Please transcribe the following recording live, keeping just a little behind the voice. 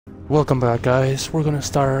Welcome back, guys. We're gonna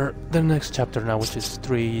start the next chapter now, which is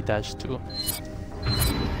 3-2.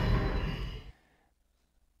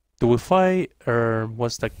 Do we fight, or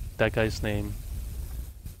what's that guy's name?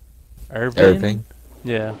 Irving?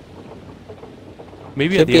 Yeah.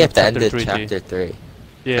 Maybe Should be at the end chapter of 3D. chapter 3.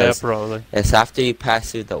 Yeah, probably. It's after you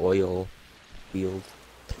pass through the oil field,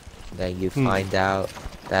 then you find out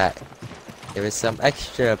that there is some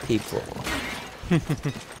extra people.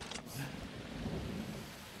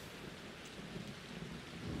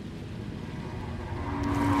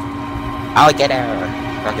 Alligator!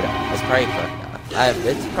 Crocodile. It's probably crocodile.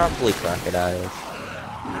 It's probably crocodiles.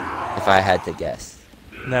 If I had to guess.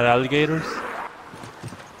 Not alligators?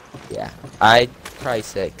 Yeah. I'd probably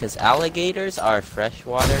say, because alligators are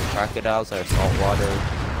freshwater, crocodiles are saltwater.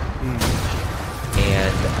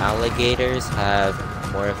 And alligators have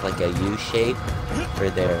more of like a U shape for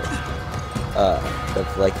their, the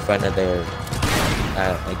like front of their,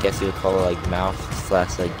 I guess you would call it like mouth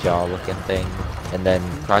 / like jaw looking thing. And then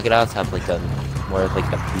crocodiles have like a more of like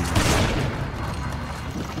a P.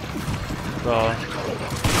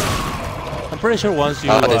 I'm pretty sure once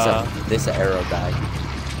you there's an arrow guy.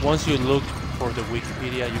 Once you look for the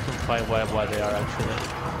Wikipedia, you can find what they are actually.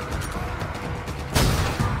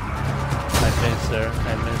 I missed there.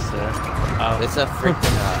 It's a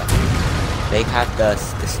freaking they have the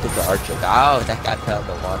stupid archer. Oh, that guy fell in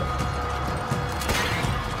the water.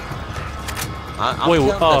 I'm Wait,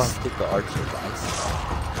 the stupid archer guys.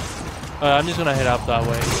 I'm just gonna head up that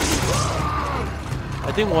way.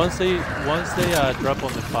 I think once they drop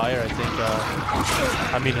on the fire, I think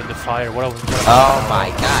I mean on the fire. What I was. Oh my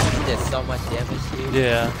god, he did so much damage to you.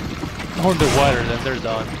 Yeah. On the water, then they're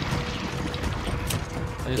done.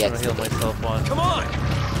 I'm just gonna heal myself one. Come on.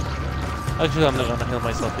 Actually, I'm not gonna heal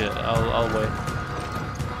myself yet. I'll wait.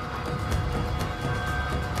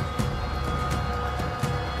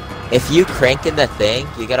 If you crank in the thing,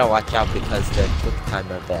 you gotta watch out because the quick time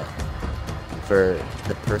event for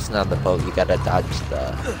the person on the boat, you gotta dodge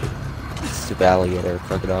the stupid alligator,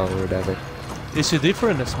 crocodile, or whatever. Is it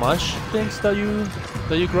different in the smash things that you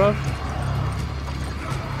grab?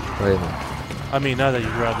 Wait a minute. I mean, not that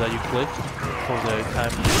you grab, that you click for the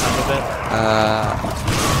time event.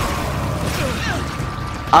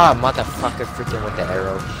 Motherfucker, freaking with the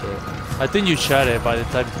arrow shit. I think you shot it by the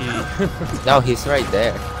time he. No, he's right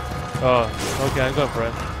there. Oh, okay, I'm going for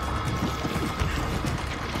it.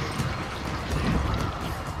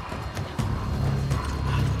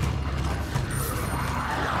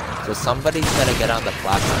 So somebody's gotta get on the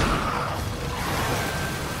platform.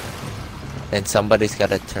 And somebody's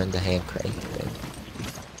gotta turn the hand crank thing.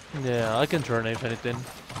 Yeah, I can turn it if anything.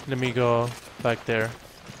 Let me go back there.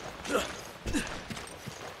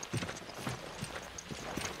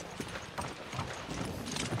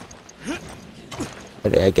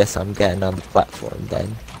 But I guess I'm getting on the platform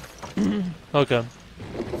then. Okay.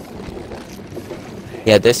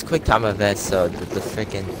 Yeah, there's quick time events, so the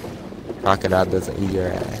freaking crocodile doesn't eat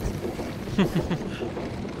your ass.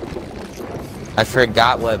 I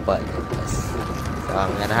forgot what button it was, so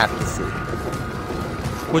I'm gonna have to see.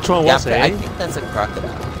 Which one was it? I think that's a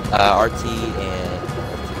crocodile. RT and...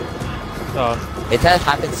 It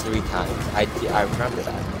happens 3 times. I remember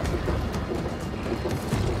that.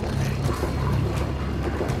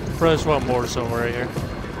 Press one more somewhere right here.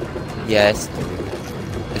 Yeah,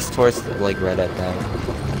 it's towards the, like right at that.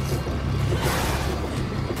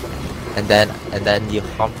 And then you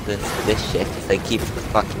hump this shit because they keep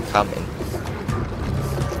fucking coming.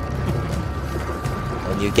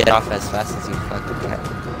 And you get off as fast as you fucking can.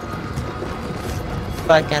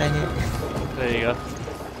 Fuck out of here. There you go.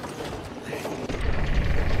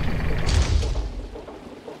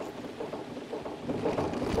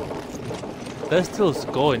 That's still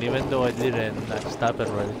going, even though I didn't stop it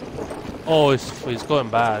already. Oh, it's going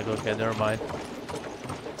back. Okay, never mind.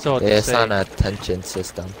 So yeah, it's on a tension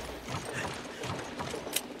system.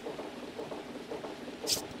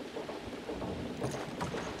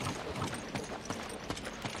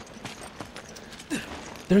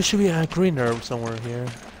 There should be a green herb somewhere here,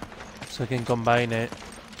 so I can combine it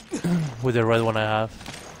with the red one I have.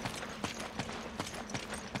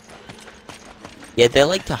 Yeah, they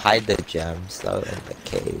like to hide the gems though in the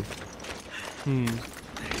cave.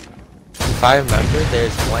 If I remember,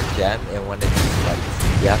 there's one gem in one of these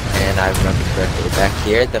lights. Yep, and I remember correctly. Back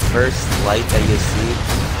here, the first light that you see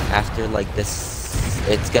after like this,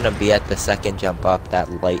 it's gonna be at the second jump up. That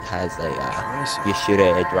light has a, you shoot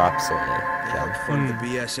it, it drops a gem. From the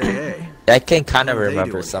BSAA. I can kind of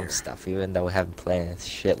remember some stuff, even though we haven't played in a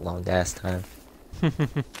shit long ass time.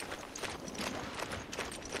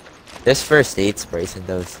 There's first aid sprays in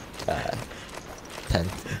those tent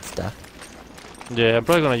and stuff. Yeah, I'm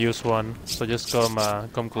probably gonna use one. So just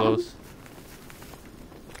come close.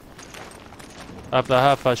 I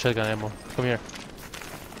have shotgun ammo. Come here.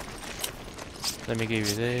 Let me give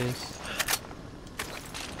you this.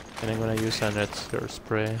 And I'm gonna use an extra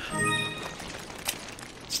spray.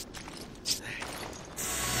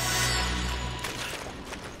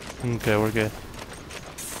 Okay, we're good.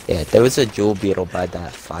 Yeah, there was a jewel beetle by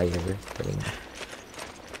that fire thing.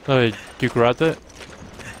 Oh, you grabbed it?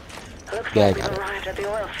 Looks Yeah, I like got we've it. arrived at the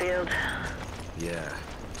oil field. Yeah,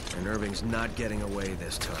 and Irving's not getting away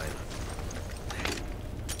this time.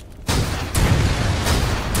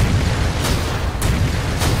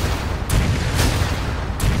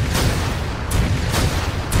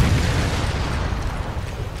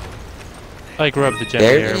 I grabbed the gem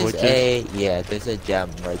There here, is which is... yeah, there's a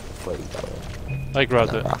gem right before you go in. I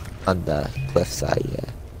grabbed it. On the cliff side,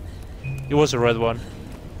 yeah. It was a red one.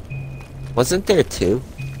 Wasn't there two?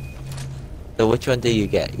 So which one did you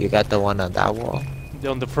get? You got the one on that wall?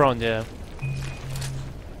 On the front, yeah.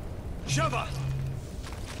 Shava!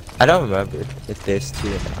 I don't remember if there's two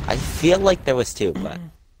or not. I feel like there was two, but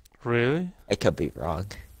Really? I could be wrong.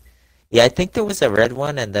 Yeah, I think there was a red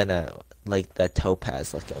one and then a like the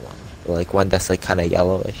topaz looking one. Or like one that's like kinda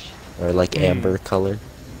yellowish. Or like amber color.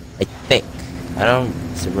 I think. I don't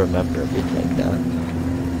remember everything like that.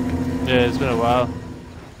 Yeah, it's been a while.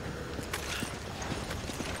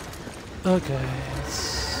 Okay.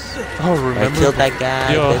 Oh, I remember? killed that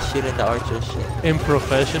guy, Yo. they're shooting the archer shit. In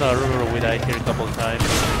professional, I remember we died here a couple of times.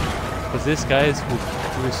 Because this guy is who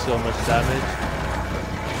do so much damage.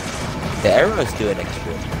 The arrows do an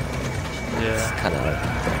extra. It's Yeah. kinda like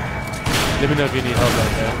Let me know if you need help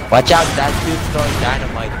right there. watch out, that dude's throwing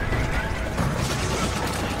dynamite.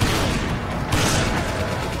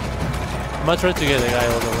 I'm gonna try to get the guy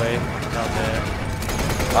all the way down there.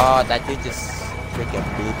 Oh, that dude just freaking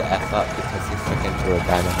blew the F up because he freaking threw a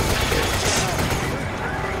dynamite.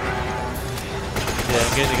 Yeah,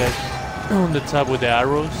 I'm getting the guys on the top with the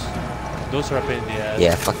arrows. Those are a pain in the ass.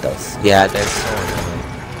 Yeah, fuck those. Yeah, they're so annoying.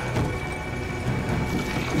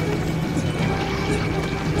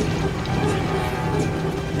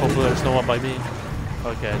 Hopefully there's no one by me.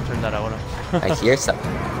 Okay, turn that on. I hear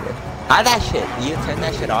something. Ah, that shit. You turn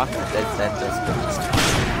that shit off and then send those bitches.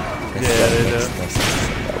 Yeah, they do. No sense.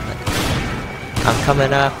 I'm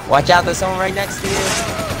coming up. Watch out, there's someone right next to you.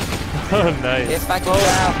 Oh, nice. If I can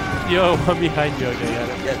out. Yo, I'm behind you. Okay, got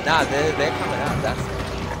it. Yeah, nah, they're coming up. That's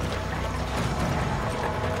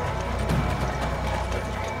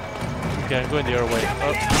Okay, I'm going the other way.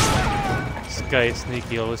 Oh. This guy is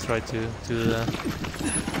sneaky. Always try to do that.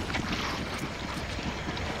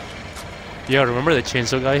 Yo, remember the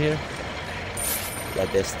chainsaw guy here? yeah,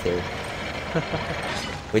 there's two.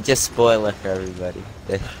 We just spoil it for everybody.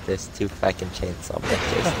 There's two fucking chainsaw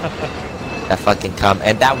bitches that fucking come,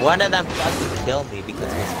 and that one of them fucking killed me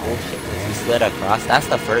because it was bullshit. Because he slid across. That's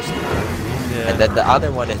the first one, Yeah. and then the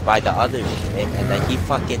other one is by the other shit, and then he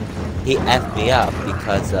effed me up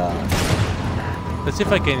because Let's see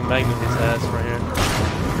if I can magnum his ass right here.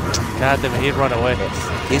 God damn it, he'd run away.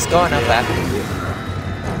 he's going up after you.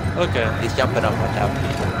 Okay. He's jumping up on top of you.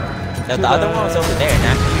 No, To the other one was the- over there, and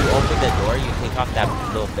after you open the door, you take off that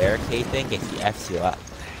little barricade thing, and he F's you up.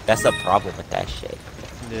 That's the problem with that shit.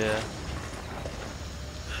 Yeah.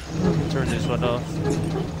 Turn this one off.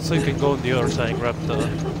 So you can go on the other side and grab the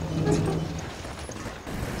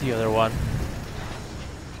other one.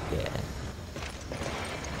 Yeah.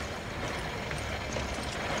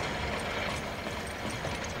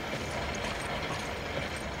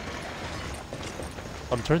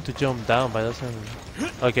 I'm trying to jump down, but it doesn't...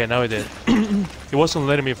 Okay, now it did. It wasn't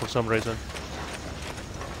letting me for some reason.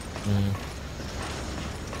 Mm.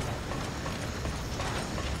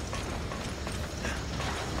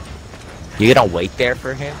 You gonna wait there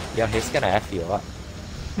for him? Yo, he's gonna F you up.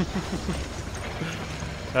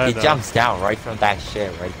 I He know. jumps down right from that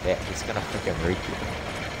shit right there. He's gonna freaking rape you.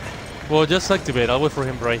 Well, just activate. I'll wait for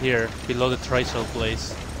him right here, below the trisol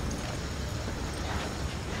place.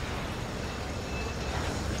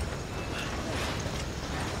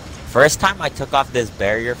 First time I took off this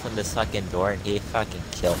barrier from the fucking door and he fucking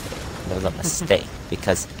killed me. It was a mistake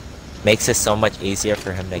because it makes it so much easier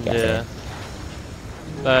for him to get Yeah.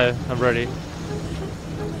 in. I'm ready.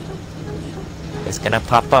 It's gonna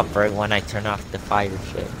pop up right when I turn off the fire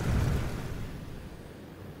shit.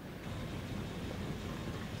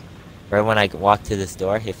 Right when I walk to this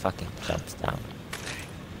door, he fucking jumps down.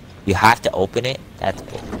 You have to open it? That's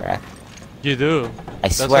bullcrap. You do. I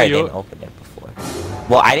That's swear how I you- didn't open it before.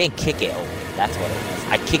 Well, I didn't kick it open. That's what it was.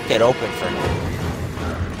 I kicked it open for him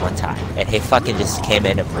one time, and he fucking just came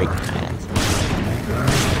in and broke my ass.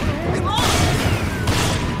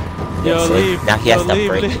 Yo, See? leave. Now he has Yo, to leave,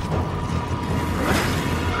 break leave. it.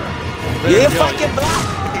 You Yo, fucking block!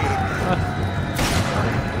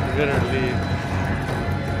 You better leave.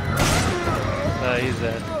 Nah, he's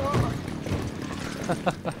dead.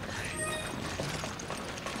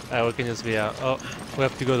 Alright, we can just be out. Oh, we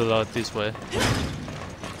have to go to the this way.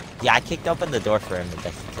 Yeah, I kicked open the door for him and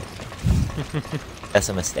that's it. That's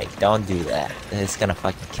a mistake. Don't do that. It's gonna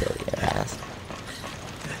fucking kill your ass.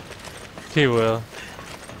 He will.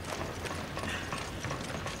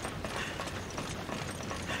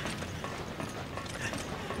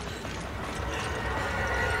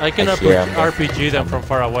 I can RPG them from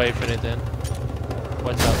far away if anything.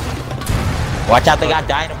 Watch out. Watch out, they got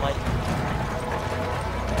dynamite.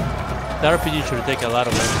 The RPG should take a lot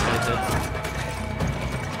of damage if anything.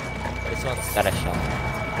 This one's got a shot.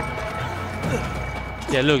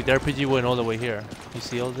 Yeah, look, the RPG went all the way here. You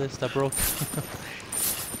see all this that broke?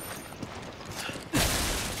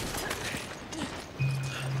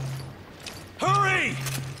 Hurry!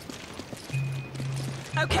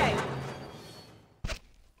 Okay.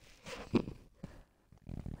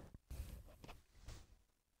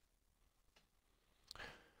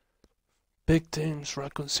 Big things,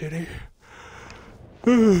 Raccoon City.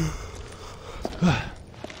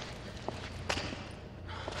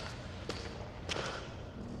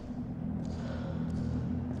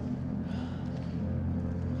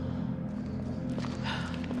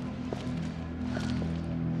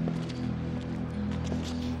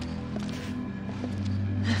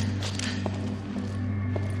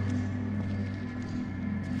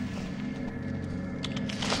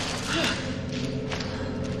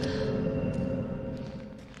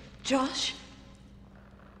 Josh,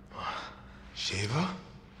 Shiva?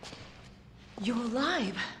 you're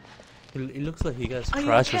alive. It looks like he got Are you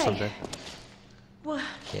crashed or okay? something. What?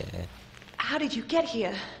 Yeah. How did you get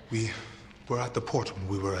here? We were at the port when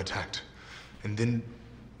we were attacked. And then,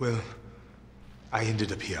 well, I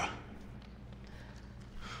ended up here.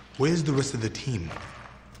 Where's the rest of the team?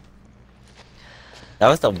 That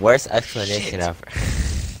was the worst explanation ever.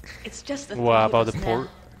 It's just the What about the port?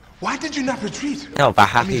 Why did you not retreat? No, but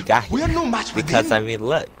how he got We here? are no match for Because, them. I mean,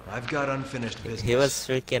 look. I've got unfinished business. He was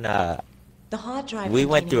freaking, The hard drive we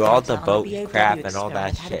went containing through all the data on boat BAW crap and all that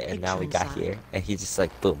experiment had a shit, and now we picture got inside. here. And he just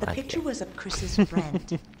like, boom, The I'm picture here. was of Chris's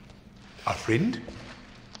friend. A friend?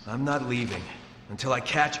 I'm not leaving until I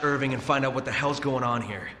catch Irving and find out what the hell's going on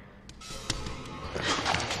here.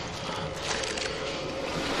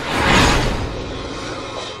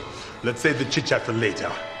 Let's save the chit-chat for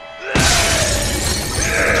later.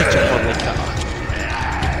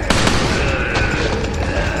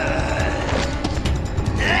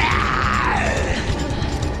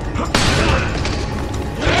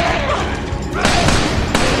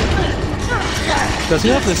 Does he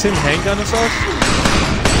have the same handgun as us?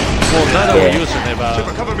 Well, not that we're Yeah. using it, but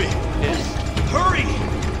Shiva, cover me. yes. Hurry!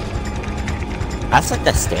 That's like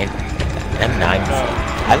the standard. M9.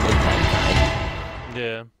 I like that.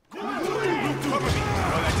 Yeah.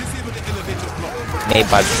 Made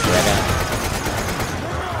by Greta.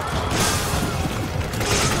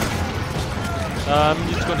 I'm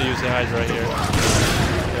just gonna use the Hydra here.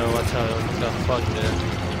 Yo, watch out, what the fuck, man.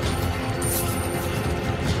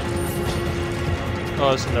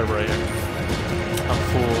 Oh, it's another right here. I'm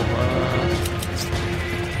full.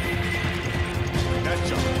 That's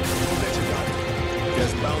John. Let you go.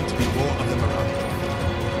 There's bound to be more of them around.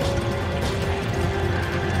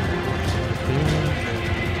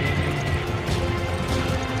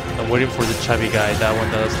 I'm waiting for the chubby guy. That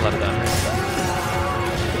one does a lot of damage.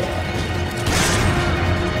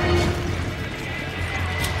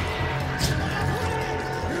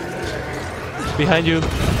 Behind you.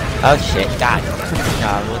 Oh shit, God. No,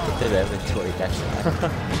 I'm looking through the inventory, that's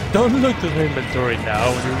why. Don't look to the inventory now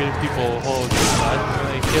when you're getting people hold your side. You're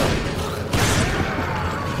gonna kill.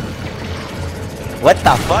 What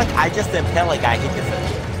the fuck? I just impale a guy, he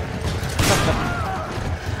disappeared.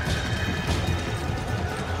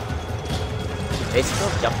 They still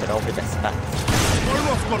jumping over the stuff.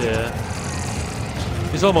 Yeah.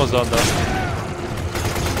 He's almost done though.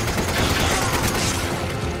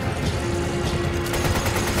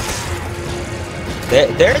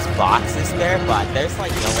 There's boxes there, but there's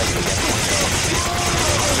like no way to get them.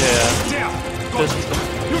 Yeah. There's,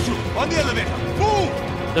 You two, on the elevator. Move!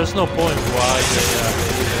 there's no point why they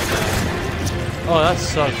Oh, that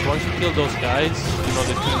sucks. Once you kill those guys, you know,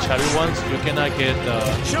 the two chubby ones, you cannot get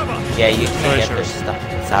Yeah, you can get their treasures. stuff.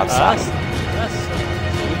 It's outside. That's we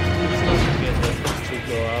still can get them to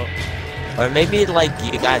go out. Or maybe like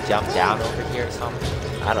you gotta jump down over here or something.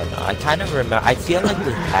 I don't know. I kind of remember. I feel like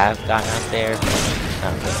we have gone out there. But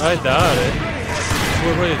I doubt it.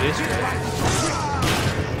 We're really this way.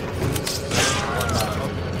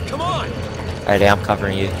 Come on! Alright, I'm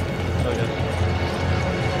covering you. Okay.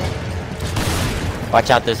 Watch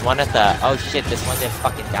out, there's one at the... Oh shit, this one didn't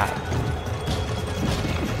fucking die.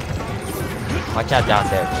 Watch out down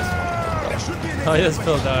there. I just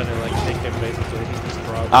fell down and like kicked him basically. He just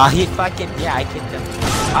dropped. Oh, he fucking... Yeah, I kicked him.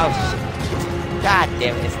 Oh shit. God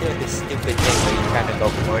damn it, it's doing this stupid thing where you're trying to go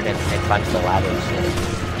forward and punch the ladder and shit.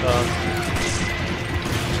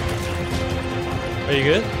 Are you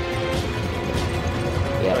good?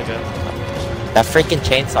 Yeah. Okay. That freaking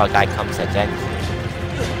chainsaw guy comes again.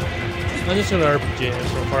 I'm just gonna RPG him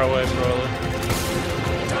from far away, probably.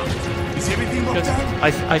 Is everything Because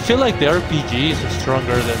okay? I feel like the RPG is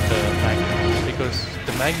stronger than the Magnum. Because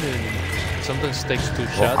the Magnum sometimes takes 2 Well,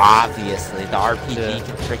 shots. obviously, the RPG Yeah.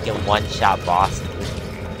 can freaking one-shot boss.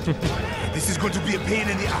 This is going to be a pain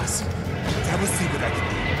in the ass. But I will see what I can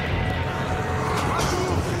do.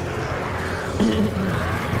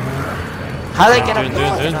 How they get up Dun,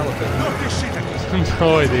 there? dun, dun. Look this shit again.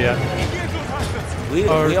 No idea. We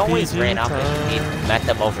always RPG ran up time. and met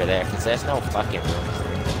them over there, because there's no fucking room.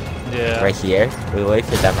 Yeah. Right here, we wait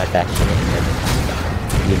for them at that shit.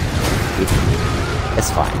 It's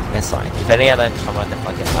fine, it's fine. If any of them come on the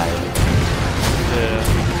fucking ladder. Yeah.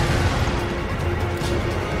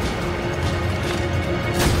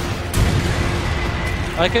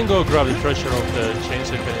 I can go grab the treasure of the chains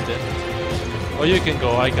if anything. Oh, you can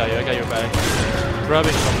go. I got you. I got your back. Grab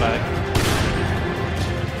it, come back.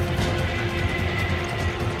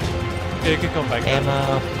 Okay, you can come back.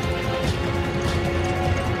 Ammo.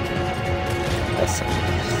 That's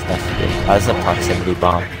good. That's a proximity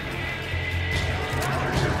bomb.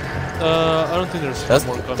 I don't think there's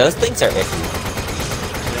more coming. Those things are iffy.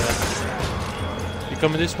 Yeah. You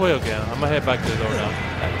coming this way? Okay, I'm gonna head back to the door now.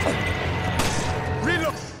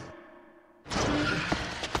 Reload.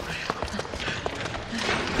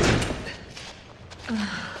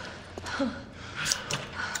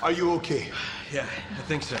 Are you okay? Yeah, I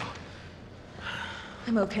think so.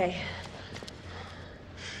 I'm okay.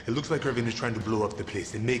 It looks like Irving is trying to blow up the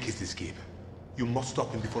place and make his escape. You must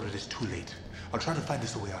stop him before it is too late. I'll try to find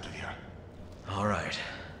us a way out of here. All right.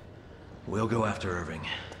 We'll go after Irving.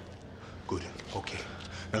 Good. Okay.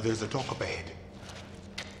 Now there's a dock up ahead.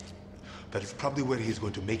 That is probably where he is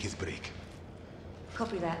going to make his break.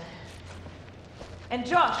 Copy that. And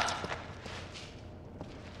Josh!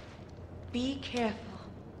 Be careful.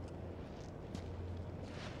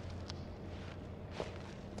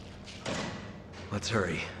 Let's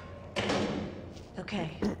hurry. Okay.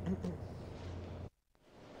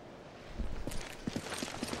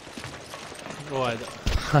 Oh, I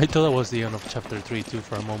thought that was the end of chapter 3 too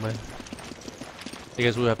for a moment. I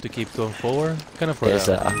guess we have to keep going forward. Kind of for There's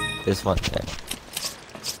that. this one there.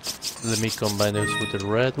 Let me combine this with the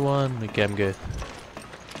red one. Okay, I'm good.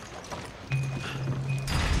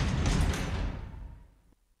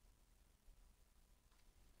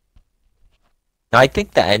 No, I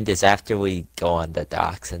think the end is after we go on the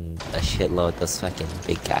docks and a shitload of those fucking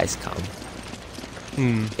big guys come.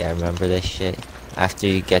 Hmm. Yeah, remember this shit? After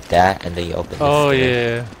you get that and then you open this Oh door.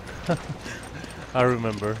 yeah. I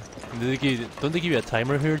remember. Don't they give you a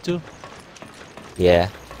timer here too? Yeah.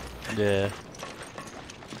 Yeah.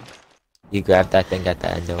 You grab that thing at the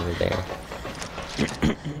end over there.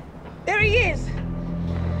 There he is!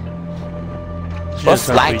 What Just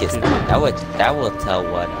flag not is reaching. that? That will tell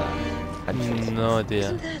what country it is. No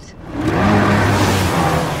idea.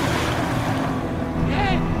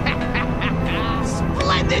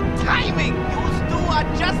 Splendid timing! You two are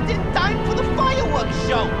just in time for the fireworks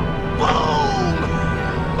show! Boom!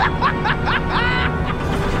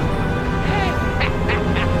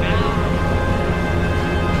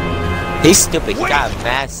 He's stupid. He got a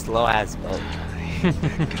mad slow ass boat.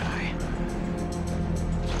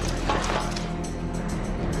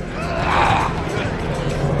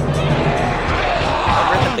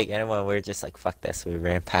 Remember at the beginning when we were just like, fuck this, we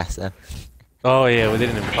ran past them. Oh yeah, we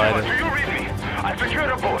didn't even fight Do it. you read me? I secured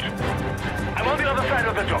a boat. I'm on the other side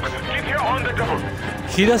of the docks. Keep here on the double.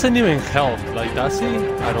 He doesn't even help. Like, does he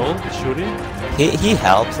at all? Shooting? He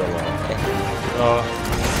helps a little bit. Oh.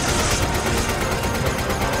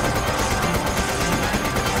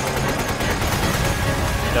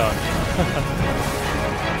 Done.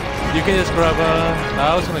 You can just grab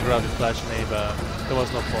I was gonna grab the flash nade, but there was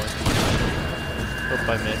no point. Hope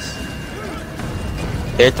I missed.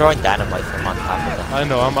 They're throwing dynamite from on top of them. I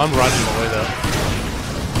know, I'm running away though.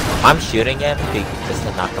 I'm shooting him just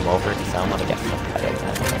to knock him over because I don't want to get fucked by it.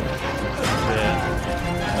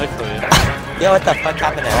 Yeah. I feel you. Yo, what the fuck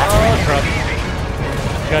happened to that? Oh crap.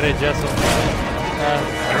 Got it just on time. You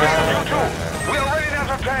too. We are running out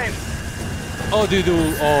of time. Oh, dude,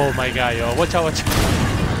 oh my god, yo, watch out, watch out.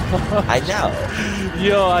 I know.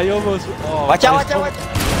 Yo, I almost. Oh, Watch out, watch out, watch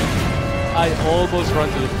out. I almost run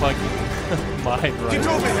to the fucking mine right. Get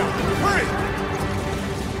over here! Hurry!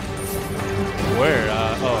 Where?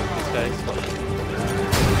 Oh, this guy's.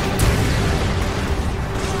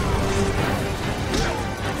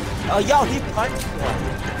 Oh, yo, he punched one.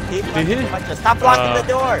 He he? punched us. Stop blocking the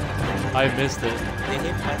door. I missed it. Did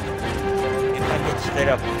he punch it? He punched it straight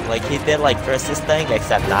up. Like, he did, like, versus thing,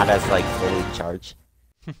 except not as, like, fully charged.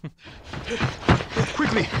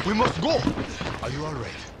 Quickly, we must go! Are you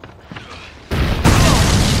alright?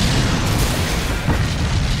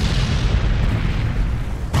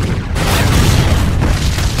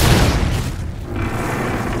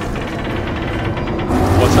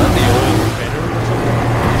 Was that the oil container or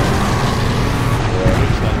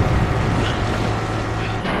something?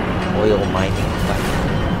 Oil mining.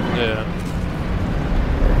 Yeah.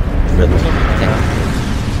 Really?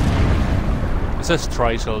 It says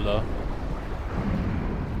Trisol though.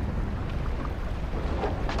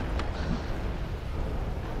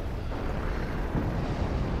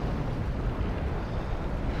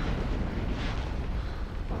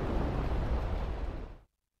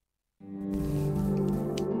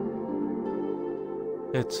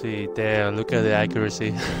 Let's see. Damn, look at the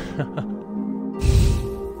accuracy.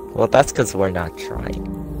 Well, that's because we're not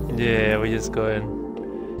trying. Yeah, we just go in.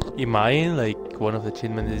 In mine, like, one of the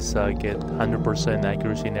achievements is get 100%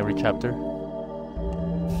 accuracy in every chapter.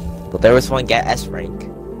 Well, there was one get S rank,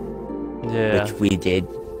 Yeah. which we did.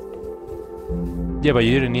 Yeah, but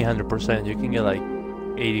you didn't need 100%. You can get like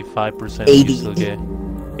 85%. 80. You still get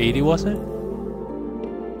 80, was it?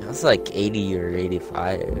 It was like 80 or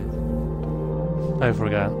 85. I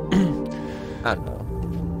forgot. I don't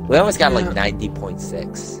know. We almost got like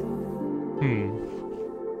 90.6.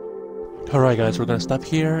 Alright guys, we're gonna stop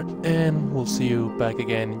here and we'll see you back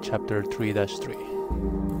again in chapter 3-3.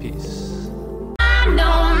 Peace. I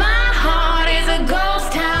know my heart is a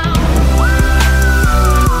ghost town.